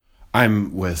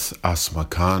I'm with Asma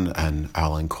Khan and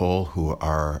Alan Cole, who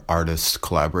are artist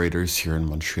collaborators here in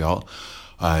Montreal.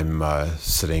 I'm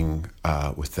sitting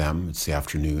with them. It's the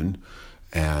afternoon,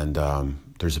 and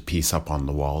there's a piece up on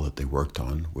the wall that they worked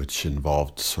on, which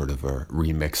involved sort of a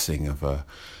remixing of a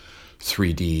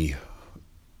 3D,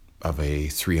 of a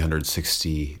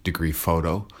 360-degree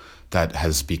photo that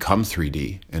has become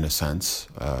 3D in a sense,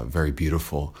 very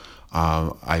beautiful.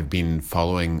 I've been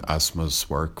following Asma's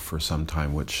work for some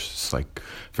time, which is like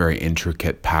very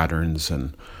intricate patterns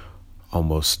and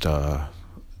almost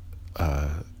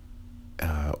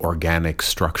organic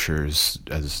structures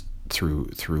as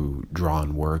through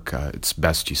drawn work. It's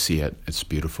best you see it. It's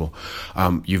beautiful.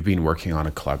 You've been working on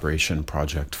a collaboration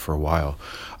project for a while,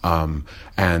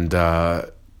 and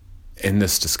in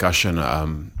this discussion,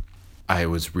 I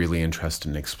was really interested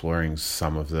in exploring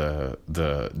some of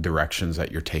the directions that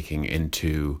you're taking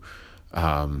into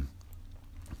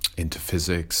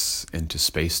physics, into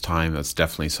space-time. That's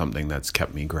definitely something that's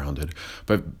kept me grounded.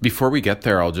 But before we get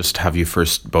there, I'll just have you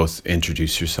first both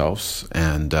introduce yourselves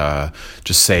and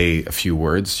just say a few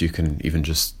words. You can even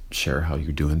just share how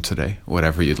you're doing today,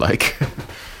 whatever you'd like.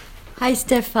 Hi,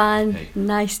 Stefan. Hey.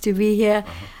 Nice to be here.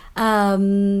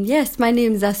 Yes, my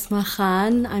name is Asma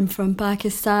Khan. I'm from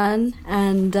Pakistan,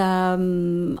 and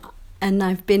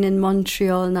I've been in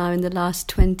Montreal now in the last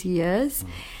 20 years,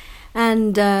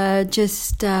 and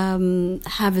just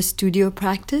have a studio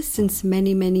practice since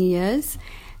many, many years.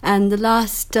 And the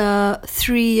last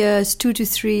 3 years, 2 to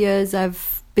 3 years,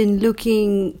 I've been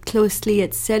looking closely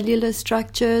at cellular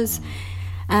structures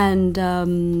and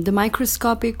the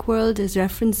microscopic world as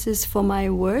references for my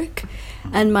work.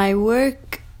 And my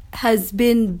work has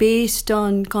been based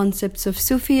on concepts of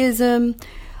Sufism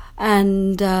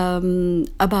and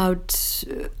about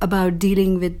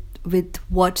dealing with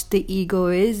what the ego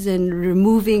is and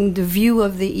removing the view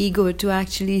of the ego to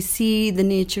actually see the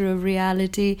nature of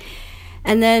reality.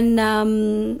 And then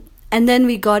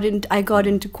I got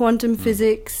into quantum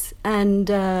physics, and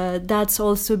that's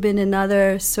also been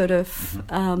another sort of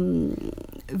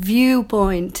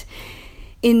viewpoint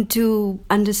into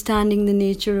understanding the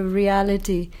nature of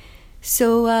reality.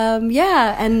 So,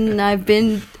 and I've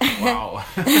been... Wow.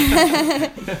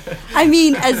 I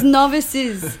mean, as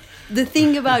novices, the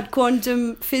thing about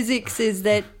quantum physics is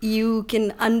that you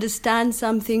can understand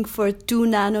something for 2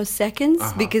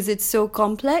 nanoseconds because it's so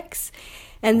complex,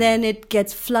 and then it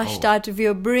gets flushed out of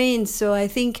your brain. So I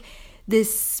think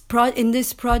in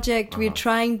this project, we're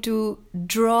trying to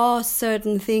draw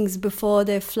certain things before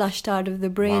they're flushed out of the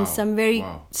brain. Some very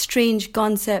strange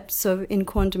concepts in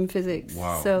quantum physics.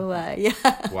 Wow. So,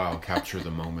 Wow, capture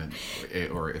the moment,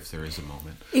 or if there is a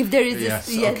moment. If there is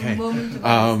a moment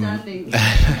of understanding.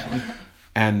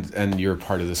 And you're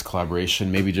part of this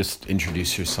collaboration. Maybe just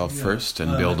introduce yourself first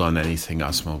and build on anything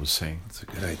Asma was saying. That's a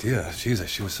good idea. Jeez,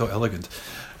 she was so elegant.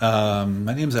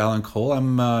 My name's Alan Cole.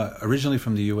 I'm originally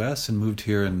from the U.S. and moved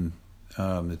here in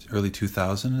the early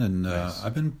 2000, and nice.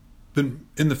 I've been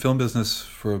in the film business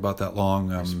for about that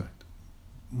long.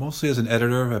 Mostly as an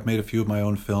editor. I've made a few of my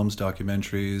own films,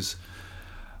 documentaries,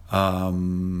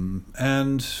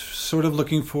 and sort of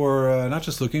looking for not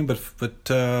just looking, but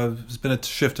there's been a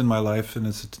shift in my life, and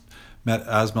it's met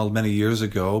Asma many years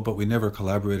ago, but we never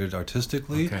collaborated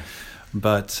artistically. Okay.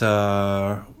 But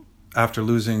after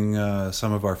losing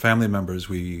some of our family members,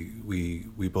 we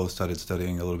both started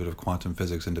studying a little bit of quantum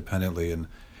physics independently, and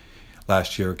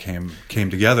last year came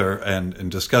together and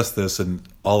discussed this, and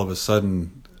all of a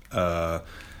sudden,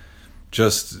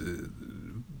 just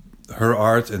her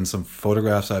art and some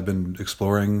photographs I've been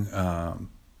exploring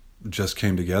just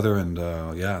came together, and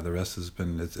the rest has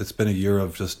been it's been a year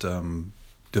of just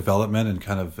development and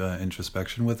kind of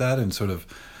introspection with that, and sort of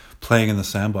playing in the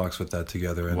sandbox with that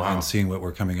together, and seeing what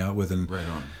we're coming out with. And right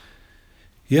on.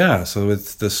 Yeah, so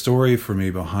it's the story for me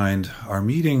behind our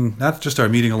meeting, not just our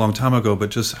meeting a long time ago,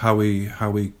 but just how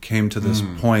we came to this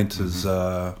point is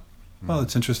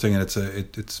it's interesting, and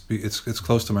it's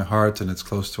close to my heart, and it's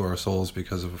close to our souls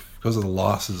because of the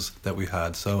losses that we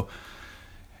had. So,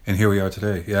 and here we are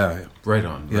today. Yeah. Right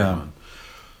on.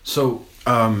 So,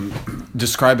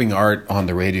 describing art on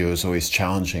the radio is always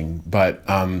challenging, but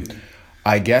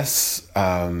I guess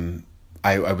I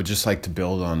would just like to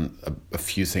build on a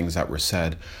few things that were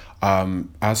said.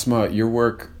 Asma, your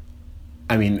work,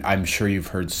 I mean, I'm sure you've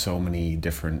heard so many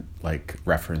different like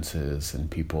references and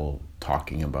people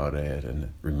talking about it, and it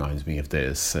reminds me of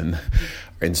this and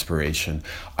inspiration.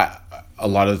 A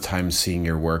lot of the times seeing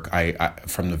your work, I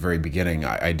from the very beginning,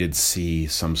 I did see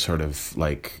some sort of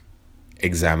like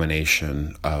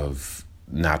examination of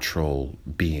natural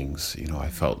beings. You know, I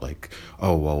felt like,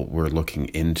 oh, well, we're looking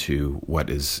into what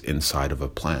is inside of a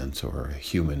plant or a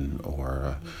human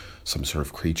or some sort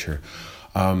of creature.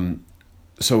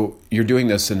 So you're doing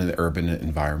this in an urban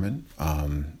environment.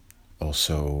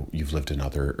 Also, you've lived in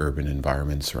other urban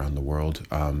environments around the world.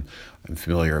 I'm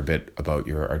familiar a bit about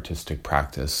your artistic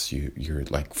practice. You're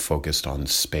like focused on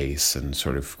space and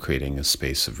sort of creating a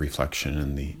space of reflection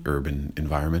in the urban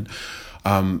environment.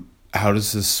 How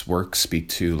does this work speak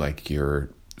to like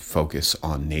your focus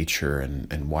on nature,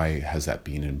 and why has that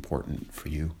been important for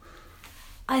you?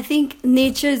 I think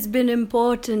nature has been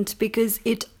important because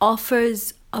it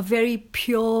offers a very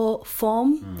pure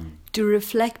form to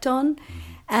reflect on.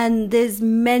 And there's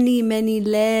many, many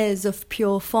layers of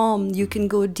pure form. You can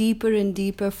go deeper and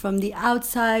deeper from the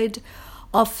outside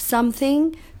of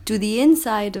something to the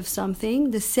inside of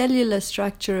something, the cellular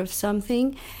structure of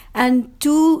something, and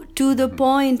to the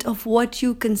point of what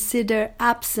you consider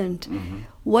absent.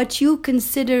 What you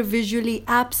consider visually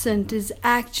absent is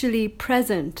actually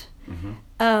present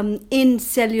in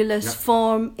cellular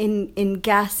form, in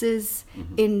gases,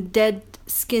 in dead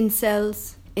skin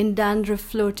cells, in dandruff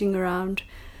floating around.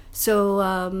 So,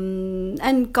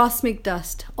 and cosmic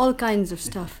dust, all kinds of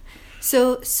stuff.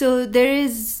 So there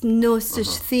is no such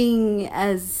thing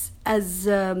as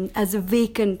a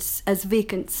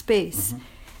vacant space.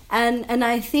 And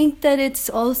I think that it's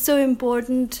also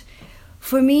important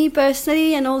for me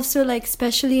personally, and also like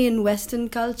especially in Western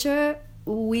culture,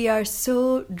 we are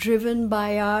so driven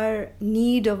by our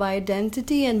need of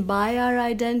identity and by our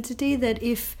identity that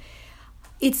if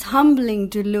it's humbling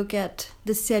to look at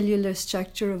the cellular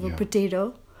structure of a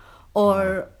potato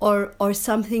or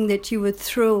something that you would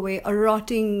throw away, a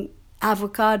rotting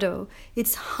avocado.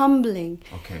 It's humbling.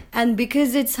 Okay. And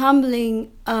because it's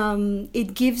humbling,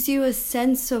 it gives you a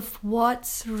sense of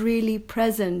what's really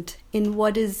present in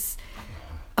what is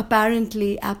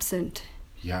apparently absent.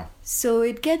 Yeah. So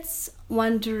it gets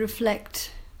one to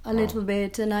reflect a little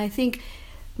bit. And I think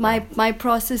my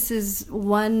process is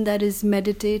one that is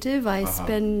meditative. I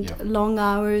spend long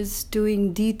hours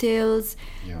doing details,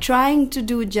 trying to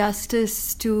do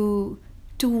justice to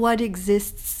what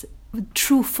exists,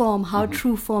 true form, how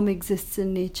true form exists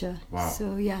in nature. Wow.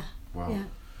 So yeah.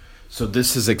 So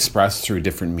this is expressed through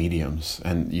different mediums,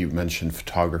 and you mentioned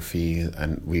photography,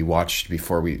 and we watched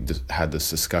before we had this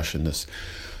discussion this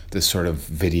sort of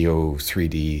video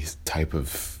 3D type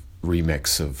of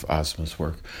remix of Asma's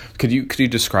work. Could you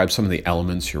describe some of the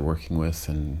elements you're working with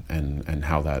and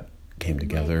how that came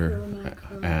together?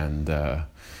 Micro. And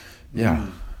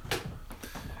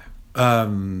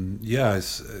I'm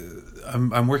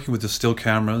working with the still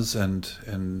cameras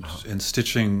and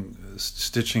stitching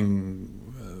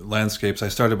landscapes. I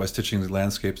started by stitching the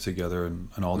landscapes together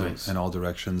in all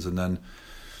directions, and then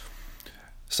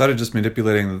started just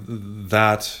manipulating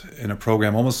that in a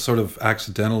program, almost sort of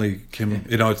accidentally.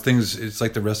 It's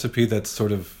like the recipe that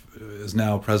sort of is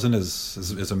now present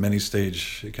is a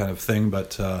many-stage kind of thing,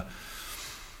 but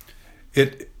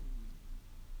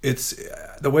it's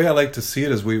the way I like to see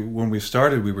it is when we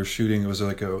started, we were shooting. It was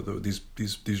like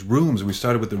these rooms. We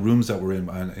started with the rooms that were in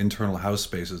internal house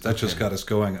spaces. That just got us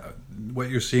going. What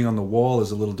you're seeing on the wall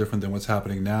is a little different than what's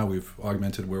happening now. We've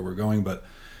augmented where we're going, but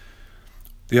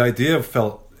the idea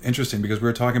felt interesting because we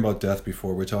were talking about death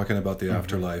before. We're talking about the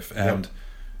afterlife, and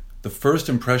the first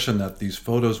impression that these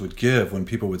photos would give when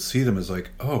people would see them is like,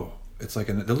 oh, it's like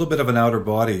a little bit of an outer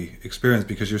body experience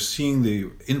because you're seeing the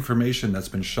information that's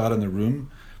been shot in the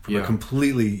room from a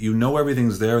completely,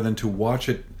 everything's there, and then to watch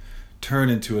it turn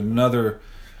into another,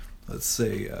 let's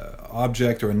say,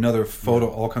 object or another photo,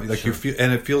 all kind of, like you feel,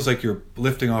 and it feels like you're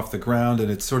lifting off the ground, and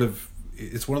it's sort of,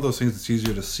 it's one of those things that's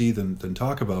easier to see than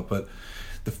talk about, but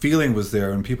the feeling was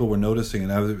there, and people were noticing,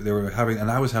 and I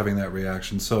was having that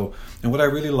reaction. So, and what I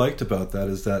really liked about that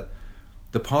is that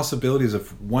the possibilities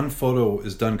of one photo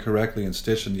is done correctly and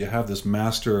stitched, and you have this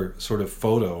master sort of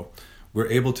photo. We're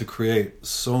able to create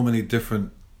so many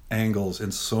different angles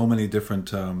and so many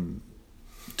different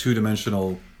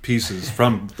two-dimensional pieces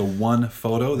from the one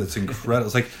photo. That's incredible.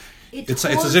 It's like it's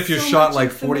as if you shot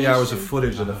like 40 hours of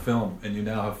footage in a film, and you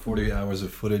now have 40 hours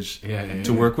of footage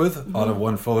to work with out of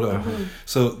one photo.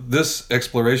 So this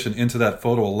exploration into that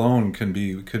photo alone could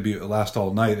be last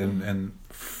all night, and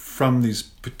from these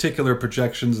particular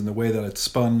projections and the way that it's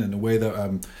spun and the way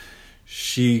that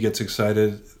she gets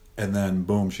excited, and then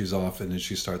boom, she's off, and then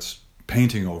she starts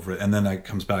painting over it, and then it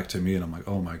comes back to me, and I'm like,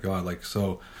 oh my god, like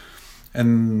so.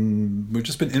 And we've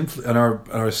just been and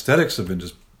our aesthetics have been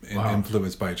just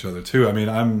influenced by each other too. I mean,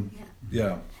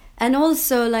 And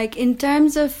also, like in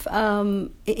terms of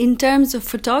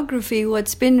photography,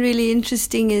 what's been really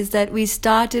interesting is that we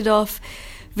started off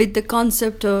with the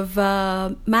concept of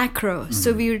macro. Mm-hmm.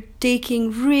 So we were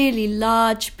taking really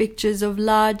large pictures of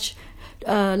large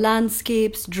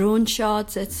landscapes, drone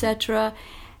shots, etc.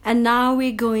 And now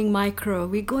we're going micro.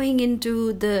 We're going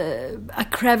into a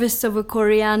crevice of a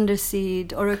coriander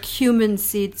seed or a cumin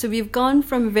seed. So we've gone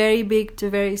from very big to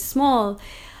very small.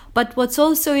 But what's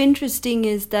also interesting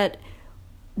is that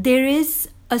there is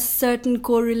a certain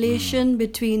correlation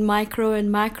between micro and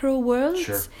macro worlds.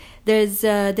 Sure.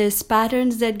 There's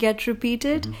patterns that get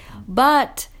repeated,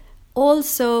 but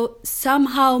also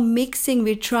somehow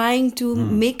we're trying to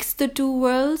mix the two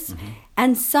worlds.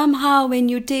 And somehow when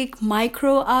you take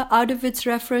micro out of its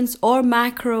reference or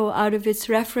macro out of its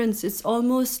reference, it's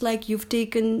almost like you've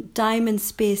taken time and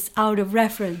space out of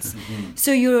reference.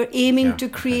 So you're aiming to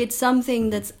create something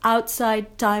that's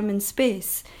outside time and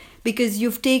space, because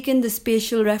you've taken the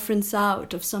spatial reference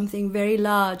out of something very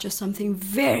large or something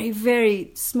very,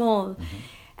 very small.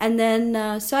 And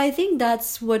then, so I think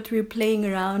that's what we're playing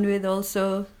around with,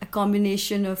 also a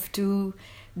combination of two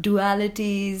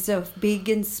dualities of big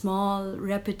and small,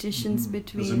 repetitions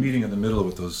between. There's a meeting in the middle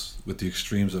with the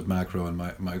extremes of macro and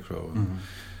micro.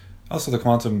 Also the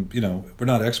quantum, we're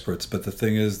not experts, but the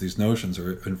thing is, these notions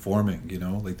are informing,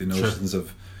 like the notions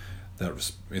of that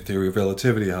theory of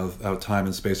relativity, how time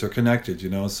and space are connected,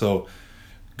 so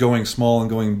going small and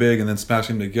going big and then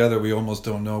smashing them together, we almost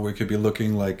don't know. We could be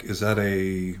looking like, is that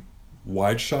a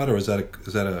wide shot or is that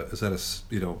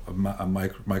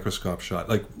a microscope shot?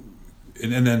 Like,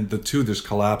 and then the two just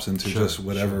collapse into just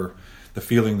whatever the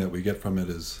feeling that we get from it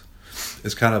is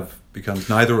kind of becomes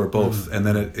neither or both, and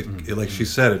then it like she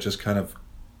said, it just kind of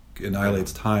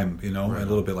annihilates time, a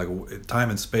little bit, like time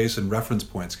and space and reference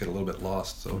points get a little bit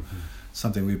lost. So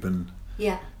something we've been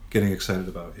getting excited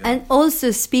about. And also,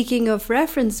 speaking of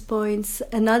reference points,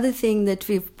 another thing that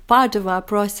part of our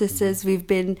processes, we've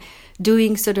been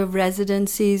doing sort of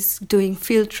residencies, doing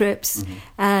field trips,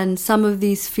 and some of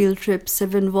these field trips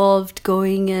have involved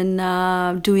going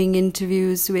and doing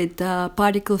interviews with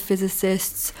particle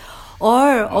physicists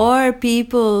or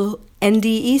people,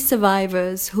 NDE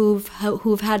survivors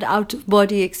who've had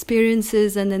out-of-body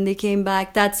experiences and then they came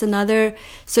back. That's another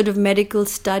sort of medical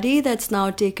study that's now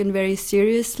taken very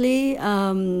seriously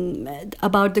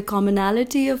about the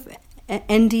commonality of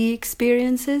NDE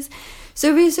experiences.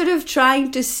 So we're sort of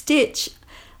trying to stitch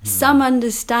some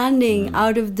understanding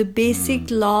out of the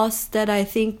basic loss that I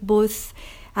think both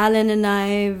Alan and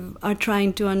I are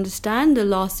trying to understand, the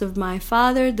loss of my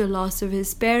father, the loss of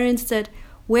his parents, that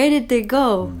where did they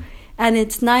go? And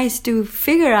it's nice to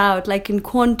figure out, like in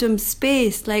quantum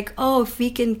space, like, if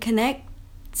we can connect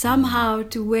somehow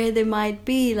to where they might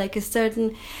be, like a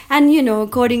certain, and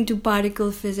according to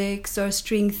particle physics or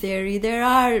string theory, there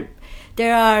are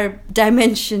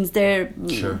dimensions, there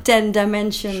are 10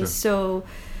 dimensions. So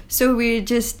we're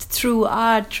just through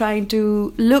art trying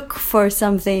to look for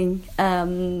something,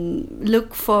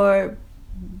 look for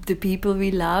the people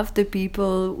we love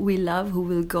who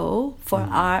will go for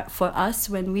us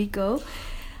when we go,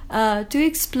 to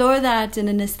explore that in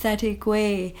an aesthetic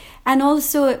way. And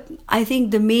also, I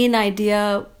think the main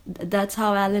idea, that's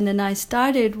how Alan and I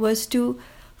started, was to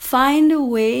find a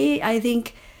way. I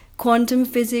think quantum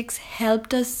physics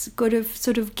helped us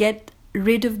sort of get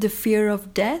rid of the fear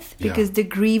of death, because the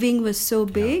grieving was so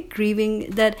big, grieving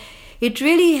that it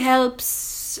really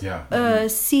helps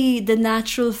see the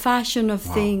natural fashion of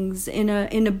things in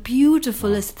a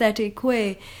beautiful aesthetic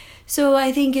way. So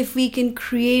I think if we can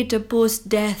create a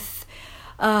post-death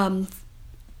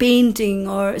painting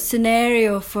or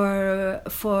scenario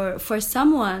for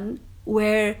someone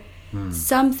where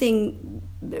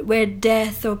where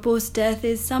death or post-death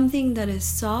is something that is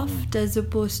soft as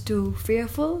opposed to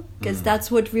fearful, because that's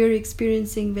what we're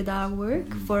experiencing with our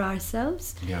work for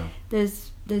ourselves.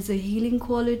 There's a healing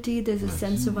quality, there's a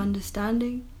sense of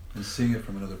understanding. And seeing it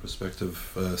from another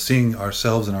perspective, seeing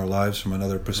ourselves and our lives from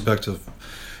another perspective.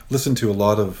 Listen to a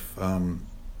lot of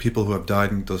people who have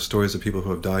died, and those stories of people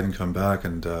who have died and come back,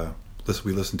 and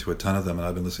we listen to a ton of them, and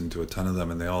I've been listening to a ton of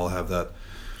them, and they all have that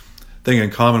thing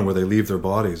in common where they leave their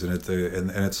bodies, and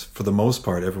it's, for the most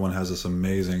part, everyone has this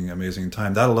amazing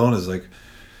time. That alone is like,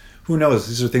 who knows,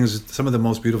 these are things, some of the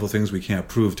most beautiful things we can't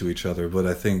prove to each other, but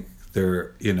I think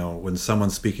they're, when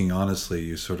someone's speaking honestly,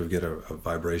 you sort of get a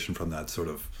vibration from that, sort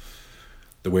of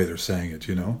the way they're saying it,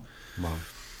 Wow.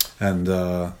 And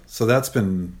so that's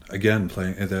been, again,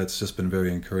 that's just been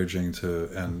very encouraging to,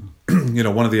 and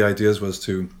one of the ideas was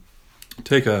to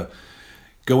take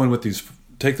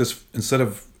this, instead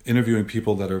of interviewing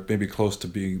people that are maybe close to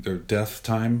being their death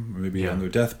time, or maybe Yeah. on their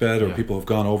deathbed, or Yeah. people who have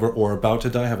gone over or about to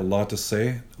die, have a lot to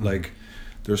say. Like,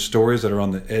 there's stories that are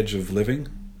on the edge of living,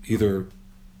 either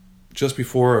just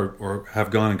before or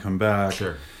have gone and come back.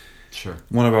 Sure.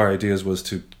 One of our ideas was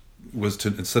to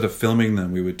instead of filming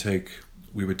them, we would take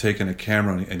in a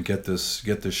camera and get this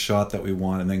shot that we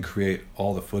want, and then create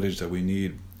all the footage that we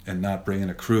need, and not bring in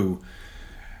a crew,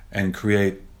 and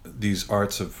create these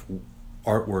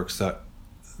artworks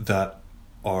that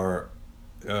are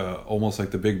almost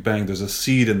like the Big Bang. There's a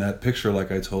seed in that picture,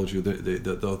 like I told you.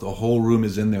 The whole room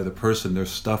is in there. The person,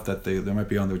 there's stuff that they might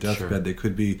be on their deathbed. Sure. They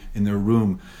could be in their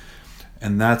room,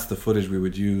 and that's the footage we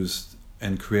would use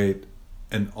and create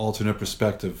an alternate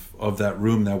perspective of that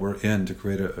room that we're in, to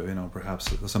create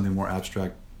perhaps something more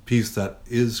abstract piece that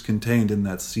is contained in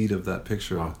that seed of that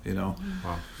picture. Wow.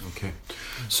 Wow. Okay.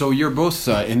 So you're both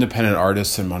independent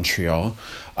artists in Montreal.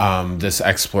 This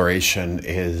exploration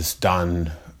is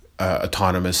done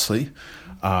autonomously,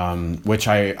 which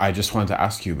I just wanted to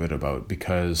ask you a bit about,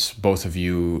 because both of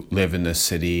you live in this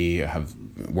city, have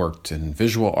worked in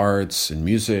visual arts and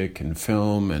music and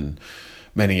film and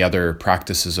many other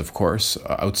practices, of course,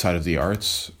 outside of the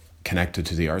arts, connected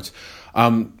to the arts.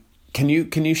 Can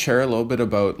you share a little bit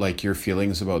about like your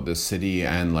feelings about this city,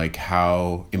 and like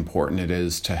how important it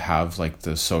is to have like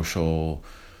the social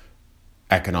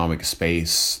economic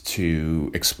space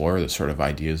to explore the sort of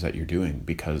ideas that you're doing?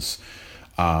 Because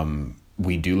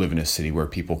we do live in a city where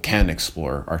people can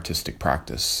explore artistic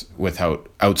practice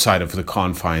outside of the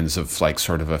confines of like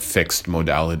sort of a fixed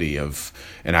modality of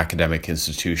an academic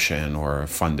institution or a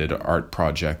funded art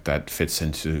project that fits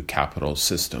into capital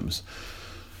systems.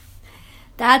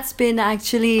 That's been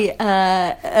actually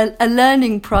a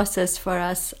learning process for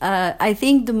us. I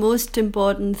think the most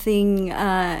important thing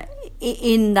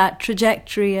in that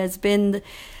trajectory has been,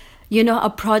 a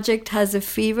project has a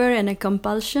fever and a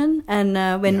compulsion.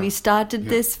 And when we started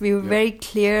this, we were very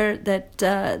clear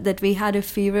that we had a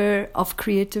fever of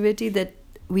creativity, that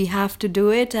we have to do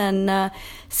it. And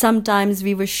sometimes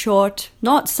we were short,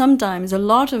 not sometimes, a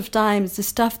lot of times, the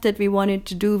stuff that we wanted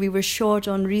to do, we were short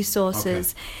on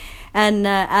resources. Okay. And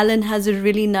Alan has a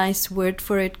really nice word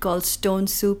for it called stone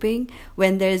souping.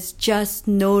 When there's just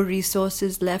no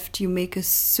resources left, you make a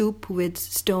soup with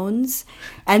stones,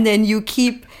 and then you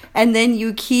keep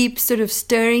sort of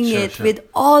stirring it with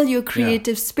all your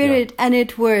creative spirit, and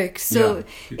it works. So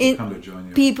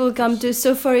people come to.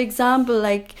 So for example,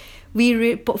 like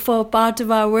for part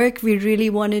of our work, we really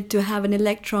wanted to have an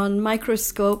electron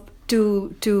microscope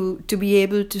to be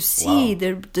able to see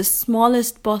the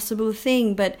smallest possible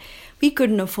thing, but we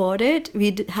couldn't afford it.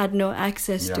 We had no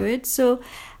access to it. So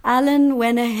Alan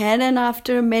went ahead, and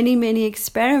after many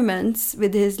experiments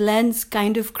with his lens,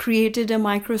 kind of created a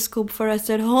microscope for us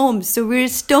at home. So we're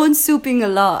stone souping a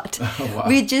lot.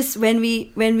 We just when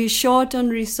we short on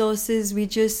resources, we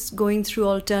just going through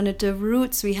alternative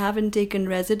routes. We haven't taken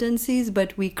residencies,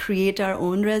 but we create our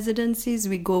own residencies.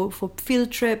 We go for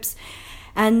field trips.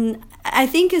 And I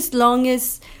think as long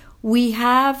as we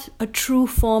have a true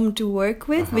form to work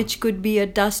with, which could be a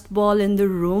dust ball in the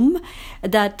room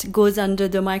that goes under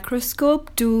the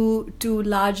microscope, to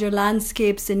larger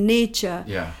landscapes in nature,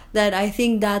 that I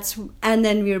think that's, and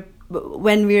then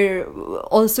when we're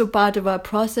also part of our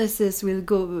processes, we'll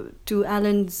go to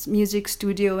Alan's music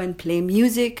studio and play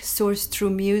music, source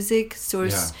through music,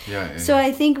 source. So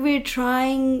I think we're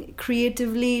trying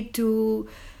creatively to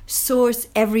source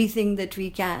everything that we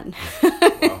can.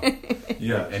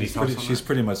 She's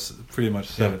pretty much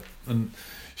said it. And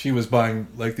she was buying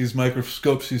like these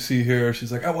microscopes you see here.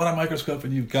 She's like, I want a microscope,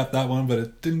 and you've got that one, but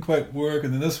it didn't quite work,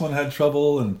 and then this one had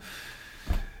trouble. And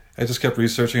I just kept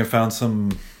researching and found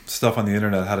some stuff on the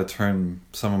internet how to turn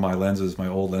some of my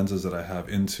old lenses that I have,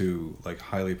 into like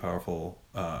highly powerful,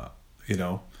 by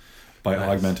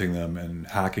augmenting them and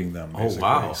hacking them. Basically. Oh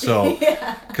wow! So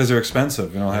because they're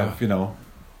expensive,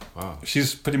 Wow.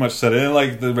 She's pretty much said it. And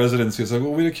like the residency, it's like,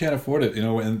 well, we can't afford it, and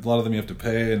a lot of them you have to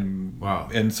pay. And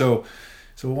and so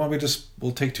why don't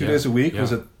we'll take 2 days a week?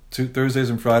 Was it Thursdays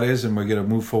and Fridays, and we're going to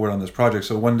move forward on this project.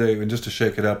 So one day, and just to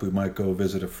shake it up, we might go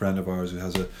visit a friend of ours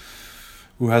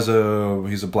he's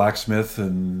a blacksmith,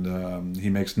 and he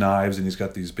makes knives, and he's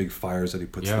got these big fires that he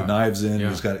puts the knives in.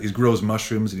 He grows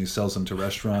mushrooms, and he sells them to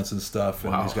restaurants and stuff.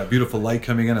 And he's got beautiful light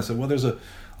coming in. I said, well, there's a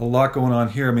lot going on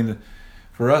here. I mean,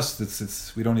 for us,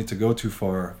 it's we don't need to go too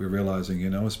far. We're realizing,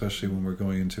 especially when we're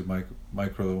going into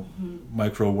micro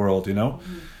world, And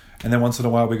then once in a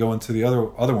while we go into the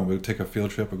other one. We take a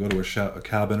field trip or go to a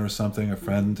cabin or something, a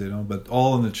friend, But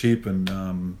all in the cheap. And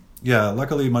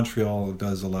luckily Montreal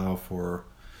does allow for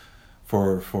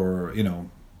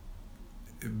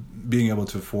being able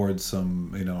to afford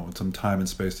some time and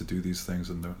space to do these things,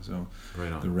 and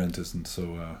the rent isn't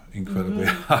so incredibly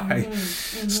high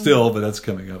still, but that's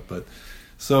coming up. But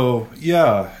so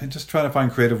and just trying to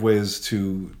find creative ways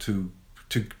to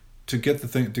get the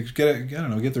thing, to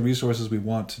get the resources we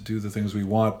want to do the things we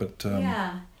want. But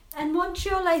and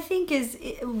Montreal, I think, is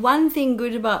one thing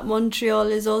good about Montreal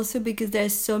is also because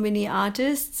there's so many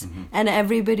artists, and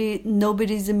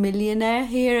nobody's a millionaire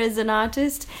here as an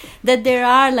artist, that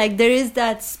there is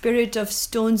that spirit of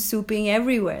stone souping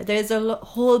everywhere. There's a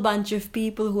whole bunch of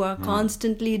people who are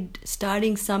constantly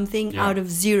starting something out of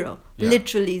zero,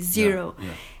 literally zero.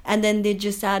 And then they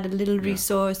just add a little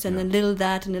resource and a little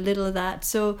that and a little that.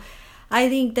 So I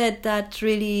think that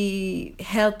really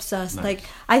helps us. Nice. Like,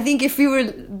 I think if we were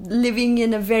living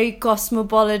in a very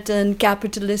cosmopolitan,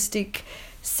 capitalistic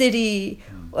city,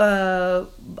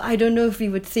 I don't know if we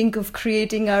would think of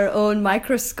creating our own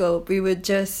microscope. We would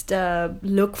just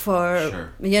look for,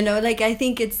 I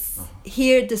think it's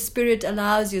here the spirit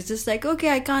allows you. It's just like,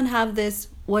 okay, I can't have this.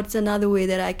 What's another way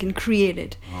that I can create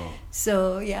it? Oh.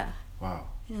 So, yeah. Wow.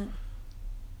 Yeah.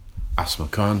 Asma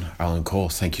Khan, Alan Cole,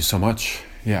 thank you so much.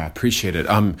 Yeah, appreciate it.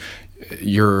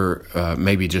 You're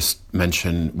maybe just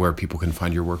mention where people can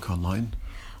find your work online.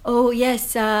 Oh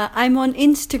yes, I'm on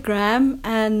Instagram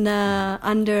and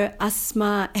under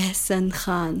Asma Ehsan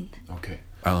Khan. Okay,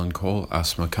 Alan Cole,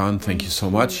 Asma Khan, thank you so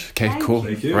much. Okay, Thank cool.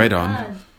 Thank you. Right on.